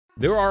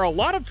There are a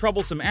lot of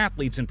troublesome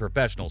athletes in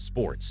professional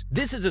sports.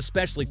 This is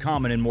especially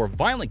common in more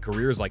violent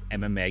careers like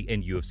MMA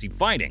and UFC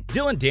fighting.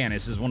 Dillon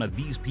Danis is one of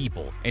these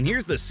people, and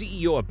here's the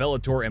CEO of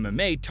Bellator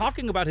MMA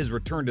talking about his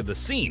return to the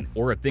scene,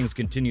 or if things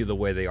continue the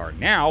way they are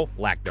now,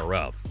 lack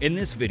thereof. In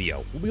this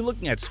video, we'll be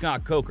looking at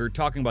Scott Coker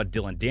talking about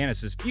Dillon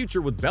Danis'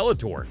 future with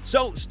Bellator,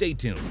 so stay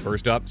tuned.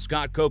 First up,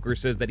 Scott Coker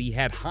says that he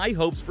had high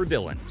hopes for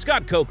Dillon.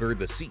 Scott Coker,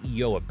 the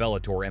CEO of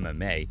Bellator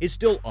MMA, is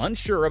still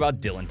unsure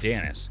about Dillon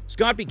Danis.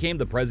 Scott became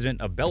the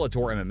president of Bellator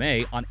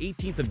MMA on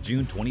 18th of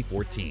June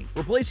 2014,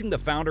 replacing the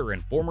founder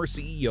and former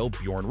CEO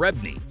Bjorn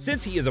Rebney.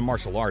 Since he is a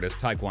martial artist,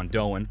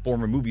 taekwondoan,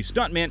 former movie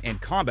stuntman,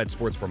 and combat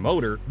sports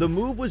promoter, the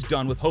move was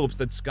done with hopes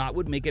that Scott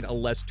would make it a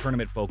less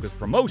tournament-focused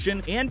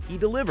promotion, and he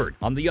delivered.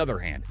 On the other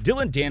hand,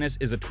 Dillon Danis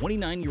is a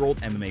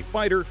 29-year-old MMA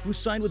fighter who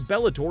signed with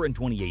Bellator in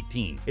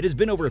 2018. It has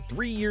been over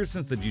 3 years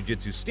since the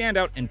jiu-jitsu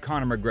standout and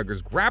Conor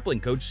McGregor's grappling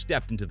coach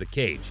stepped into the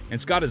cage,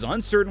 and Scott is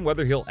uncertain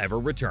whether he'll ever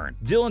return.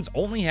 Dillon's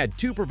only had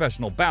 2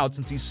 professional bouts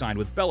since he signed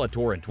with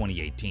Bellator in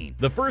 2018.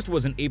 The first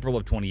was in April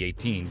of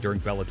 2018 during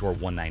Bellator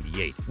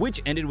 198,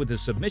 which ended with his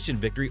submission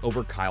victory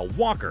over Kyle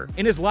Walker,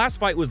 and his last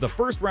fight was the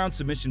first-round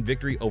submission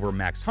victory over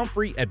Max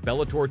Humphrey at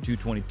Bellator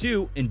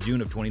 222 in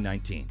June of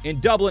 2019. In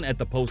Dublin at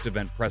the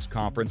post-event press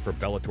conference for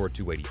Bellator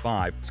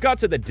 285, Scott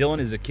said that Dillon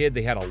is a kid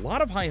they had a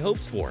lot of high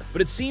hopes for,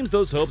 but it seems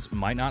those hopes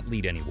might not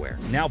lead anywhere.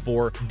 Now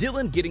for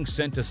Dillon getting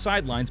sent to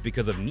sidelines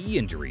because of knee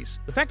injuries.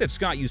 The fact that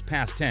Scott used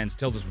past tense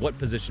tells us what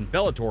position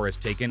Bellator has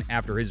taken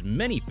after his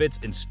many fits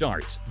and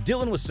starts.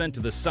 Dillon was sent to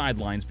the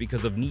sidelines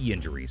because of knee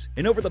injuries,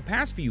 and over the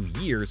past few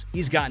years,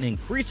 he's gotten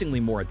increasingly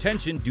more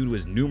attention due to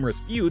his numerous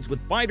feuds with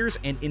fighters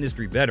and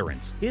industry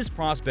veterans. His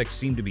prospects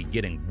seem to be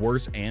getting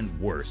worse and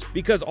worse,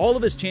 because all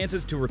of his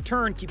chances to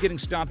return keep getting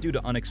stopped due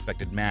to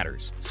unexpected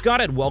matters.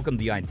 Scott had welcomed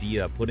the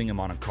idea of putting him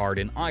on a card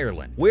in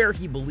Ireland, where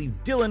he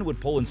believed Dillon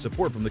would pull in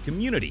support from the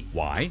community.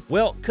 Why?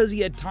 Well, because he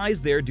had ties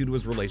there due to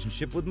his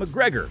relationship with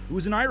McGregor, who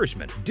is an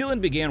Irishman.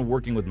 Dillon began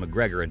working with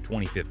McGregor in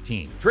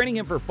 2015, training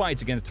him for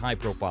fights against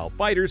high-profile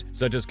fighters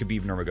such as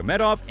Khabib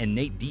Nurmagomedov and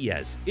Nate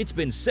Diaz. It's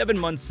been 7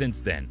 months since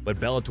then, but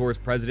Bellator's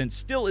president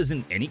still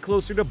isn't any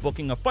closer to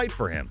booking a fight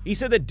for him. He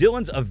said that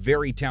Dillon's a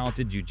very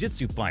talented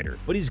jiu-jitsu fighter,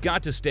 but he's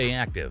got to stay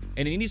active,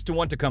 and he needs to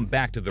want to come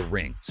back to the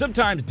ring.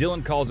 Sometimes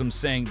Dillon calls him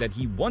saying that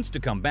he wants to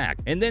come back,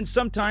 and then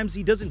sometimes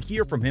he doesn't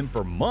hear from him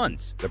for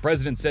months. The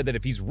president said that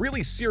if he's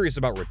really serious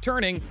about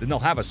returning, then they'll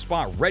have a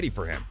spot ready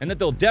for him, and that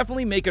they'll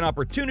definitely make an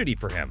opportunity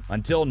for him.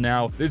 Until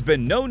now, there's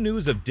been no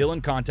news of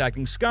Dillon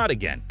contacting Scott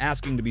again,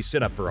 asking to be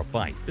set up for a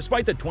fight,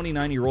 despite the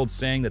 29-year-old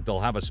saying that they'll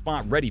have a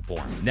spot ready for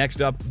him.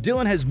 Next up,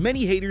 Dillon has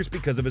many haters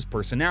because of his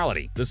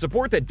personality. The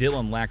support that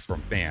Dillon lacks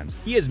from fans,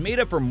 he has made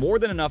up for more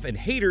than enough in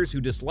haters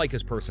who dislike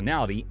his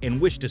personality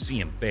and wish to see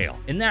him fail.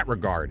 In that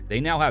regard, they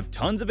now have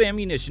tons of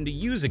ammunition to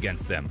use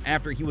against them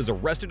after he was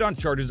arrested on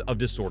charges of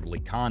disorderly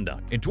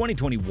conduct. In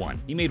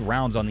 2021, he made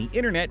rounds on the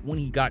internet when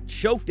he got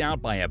choked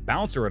out by a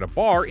bouncer at a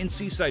bar in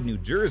Seaside, New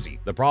Jersey.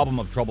 The problem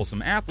of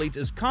troublesome athletes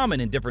is common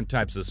in different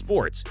types of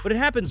sports, but it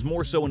happens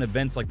more so in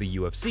events like the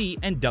UFC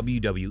and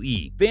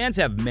WWE. Fans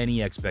have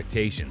many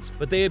expectations,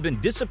 but they have been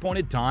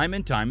disappointed time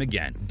and time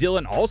again.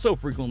 Dillon also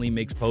frequently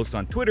makes posts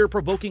on Twitter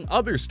provoking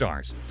other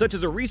stars, such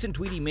as a recent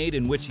tweet he made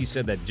in which he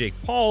said that Jake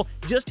Paul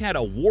just had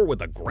a war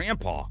with a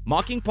grandpa,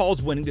 mocking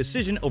Paul's winning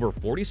decision over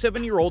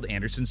 47-year-old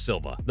Anderson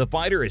Silva. The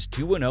fighter is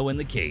 2-0 in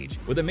the cage,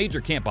 with a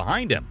major camp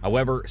behind him.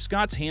 However,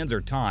 Scott's hands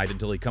are tied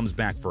until he comes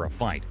back for a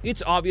fight.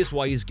 It's obvious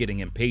why he's getting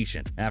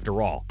impatient.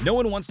 After all, no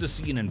one wants to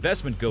see an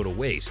investment go to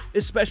waste,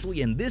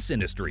 especially in this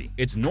industry.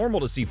 It's normal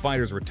to see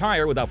fighters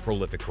retire without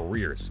prolific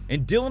careers,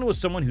 and Dillon was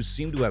someone who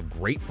seemed to have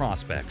great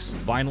prospects.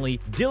 Finally,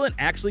 Dillon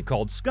actually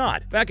called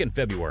Scott. Back in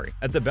February,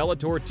 at the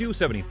Bellator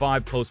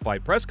 275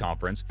 post-fight press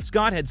conference,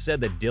 Scott had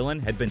said that Dillon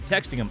had been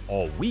texting him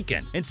all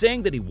weekend and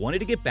saying that he wanted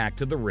to get back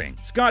to the ring.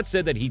 Scott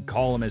said that he'd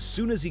call him as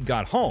soon as he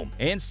got home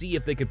and see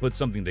if they could put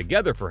something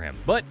together for him,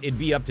 but it'd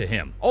be up to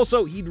him.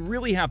 Also, he'd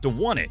really have to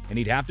want it, and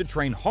he'd have to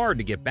train hard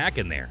to get back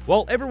in there.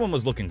 While everyone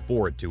was looking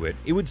forward to it,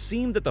 it would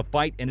seem that the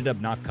fight ended up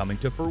not coming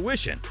to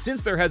fruition,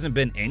 since there hasn't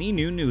been any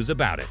new news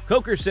about it.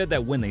 Coker said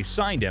that when they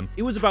signed him,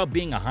 it was about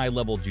being a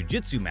high-level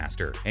jiu-jitsu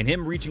master, and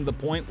him reaching the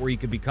point where he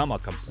could become a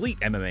complete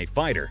MMA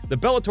fighter. The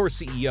Bellator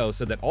CEO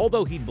said that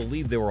although he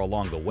believed they were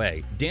along the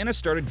way, Danis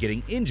started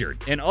getting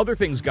injured, and other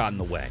things got in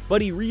the way.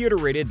 But he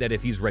reiterated that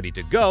if he's ready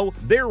to go,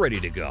 they're ready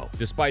to go.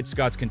 Despite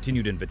Scott's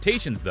continued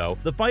invitations, though,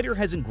 the fighter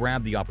hasn't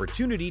grabbed the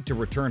opportunity to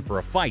return for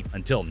a fight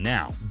until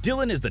now.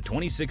 Dillon is the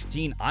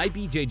 2016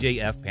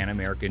 IBJJF Pan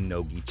American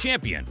No-Gi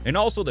champion, and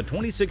also the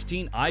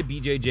 2016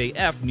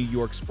 IBJJF New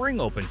York Spring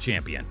Open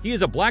champion. He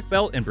is a black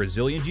belt in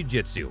Brazilian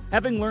Jiu-Jitsu,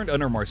 having learned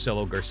under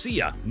Marcelo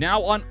Garcia.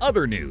 Now on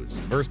other news.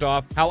 First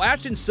off, how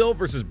Ashton Silva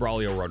vs.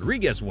 Braulio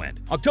Rodriguez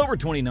went. October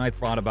 29th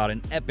brought about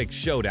an epic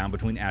showdown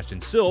between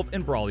Ashton Silva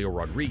and Braulio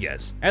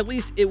Rodriguez. At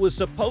least it was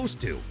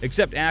supposed to,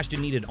 except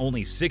Ashton needed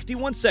only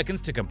 61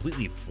 seconds to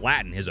completely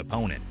flatten his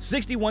opponent.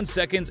 61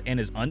 seconds and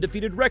his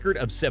undefeated record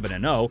of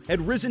 7-0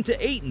 had risen to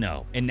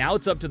 8-0, and now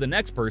it's up to the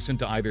next person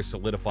to either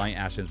solidify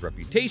Ashton's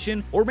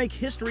reputation or make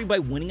history by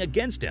winning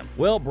against him.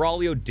 Well,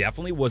 Braulio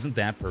definitely wasn't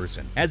that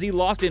person, as he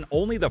lost in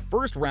only the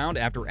first round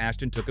after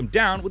Ashton took him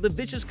down with a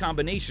vicious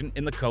combination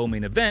in the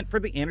co-main event for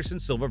the Anderson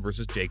Silva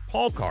vs. Jake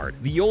Paul card.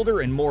 The older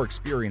and more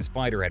experienced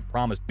fighter had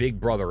promised big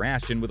brother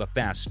Ashton with a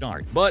fast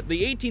start, but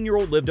the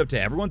 18-year-old lived up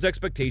to everyone's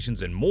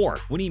expectations and more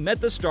when he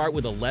met the start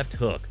with a left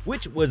hook,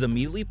 which was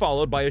immediately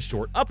followed by a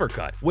short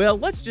uppercut. Well,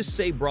 let's just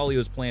say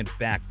Braulio's plan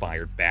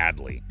backfired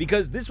badly,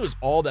 because this was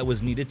all that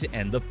was needed to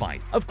end the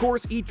fight. Of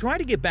course, he tried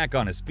to get back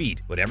on his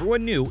feet, but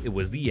everyone knew it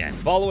was the end.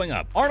 Following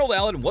up, Arnold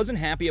Allen wasn't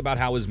happy about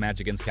how his match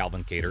against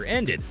Calvin Kattar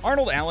ended.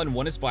 Arnold Allen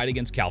won his fight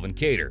against Calvin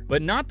Kattar,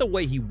 but not the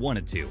way he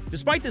wanted to.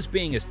 Despite this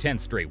being his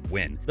 10th straight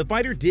win, the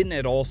fighter didn't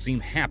at all seem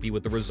happy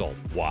with the result.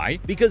 Why?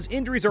 Because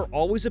injuries are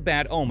always a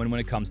bad omen when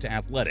it comes to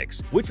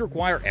athletics, which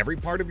require every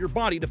part of your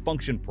body to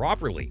function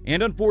properly.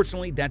 And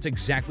unfortunately, that's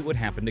exactly what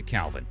happened to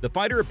Calvin. The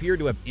fighter appeared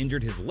to have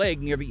injured his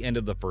leg near the end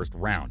of the first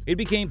round. It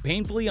became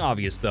painfully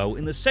obvious, though,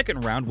 in the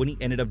second round when he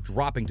ended up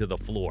dropping to the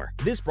floor.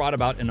 This brought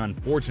about an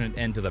unfortunate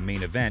end to the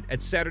main event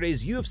at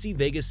Saturday's UFC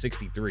Vegas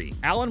 63.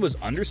 Allen was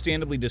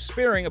understandably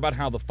despairing about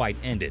how the fight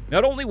ended.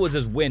 Not only was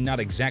his win not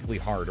exactly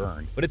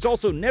hard-earned, but it's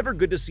also never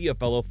good to see a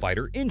fellow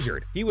fighter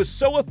injured. He was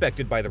so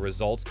affected by the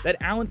results that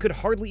Allen could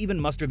hardly even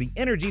muster the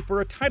energy for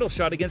a title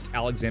shot against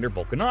Alexander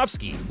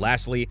Volkanovski.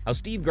 Lastly, how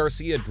Steve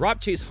Garcia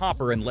dropped Chase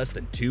Hopper in less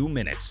than 2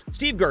 minutes.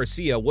 Steve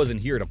Garcia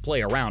wasn't here to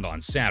play around on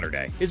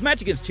Saturday. His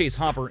match against Chase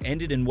Hopper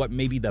ended in what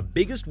may be the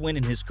biggest win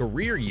in his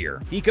career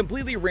year. He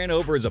completely ran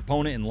over his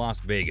opponent in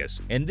Las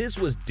Vegas, and this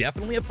was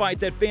definitely a fight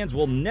that fans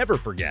will never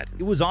forget.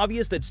 It was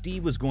obvious that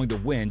Steve was going to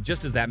win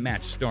just as that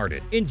match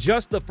started. In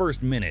just the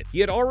first minute, he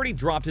had already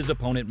dropped his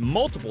opponent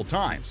multiple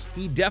times.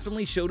 He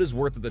definitely showed his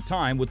worth at the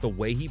time with the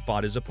way he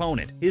fought his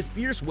opponent. His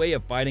fierce way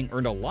of fighting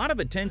earned a lot of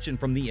attention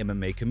from the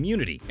MMA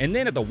community. And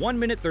then at the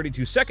 1-minute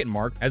 32-second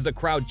mark, as the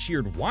crowd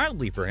cheered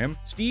wildly for him,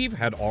 Steve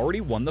had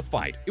already won the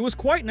fight. It was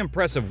quite an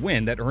impressive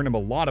win that earned him a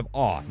lot of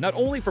awe, not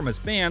only from his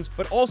fans,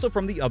 but also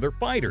from the other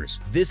fighters.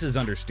 This is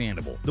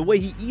understandable. The way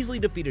he easily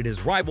defeated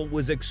his rival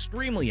was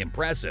extremely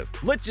impressive.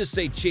 Let's just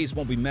say Chase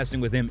won't be messing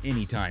with him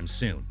anytime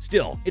soon.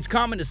 Still, it's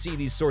common to see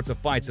these sorts of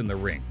fights in the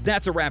ring.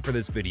 That's a wrap for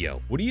this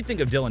video. What do you think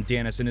of Dillon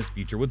Danis and his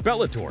future with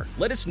Bellator?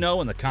 Let us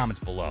know in the comments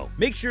below.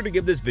 Make sure to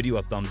give this video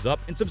a thumbs up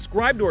and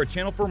subscribe to our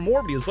channel for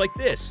more videos like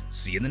this.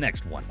 See you in the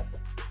next one.